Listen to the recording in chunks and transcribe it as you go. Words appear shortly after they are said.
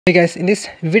Hey guys, in this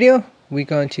video we're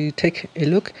going to take a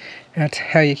look at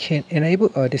how you can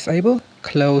enable or disable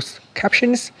closed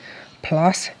captions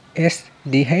plus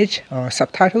SDH or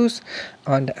subtitles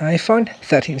on the iPhone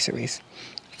 13 series.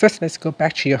 First, let's go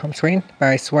back to your home screen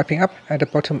by swiping up at the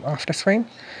bottom of the screen.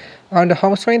 On the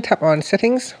home screen, tap on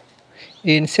Settings.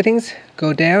 In Settings,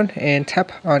 go down and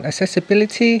tap on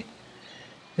Accessibility.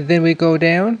 Then we go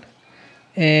down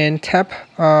and tap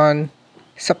on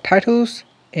Subtitles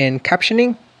and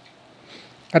Captioning.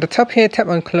 At the top here, tap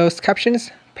on Closed Captions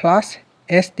plus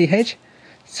SDH.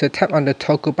 So tap on the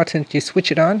toggle button to switch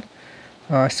it on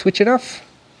or switch it off.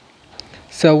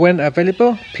 So when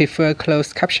available, prefer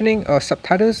closed captioning or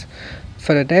subtitles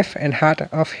for the deaf and hard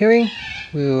of hearing.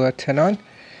 We will turn on.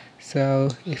 So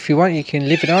if you want, you can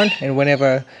leave it on, and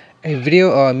whenever a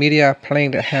video or media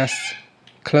playing that has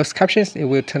closed captions, it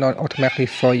will turn on automatically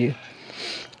for you.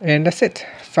 And that's it.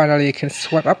 Finally, you can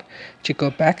swipe up to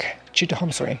go back to the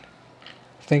home screen.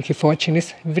 Thank you for watching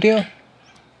this video.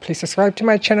 Please subscribe to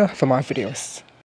my channel for more videos.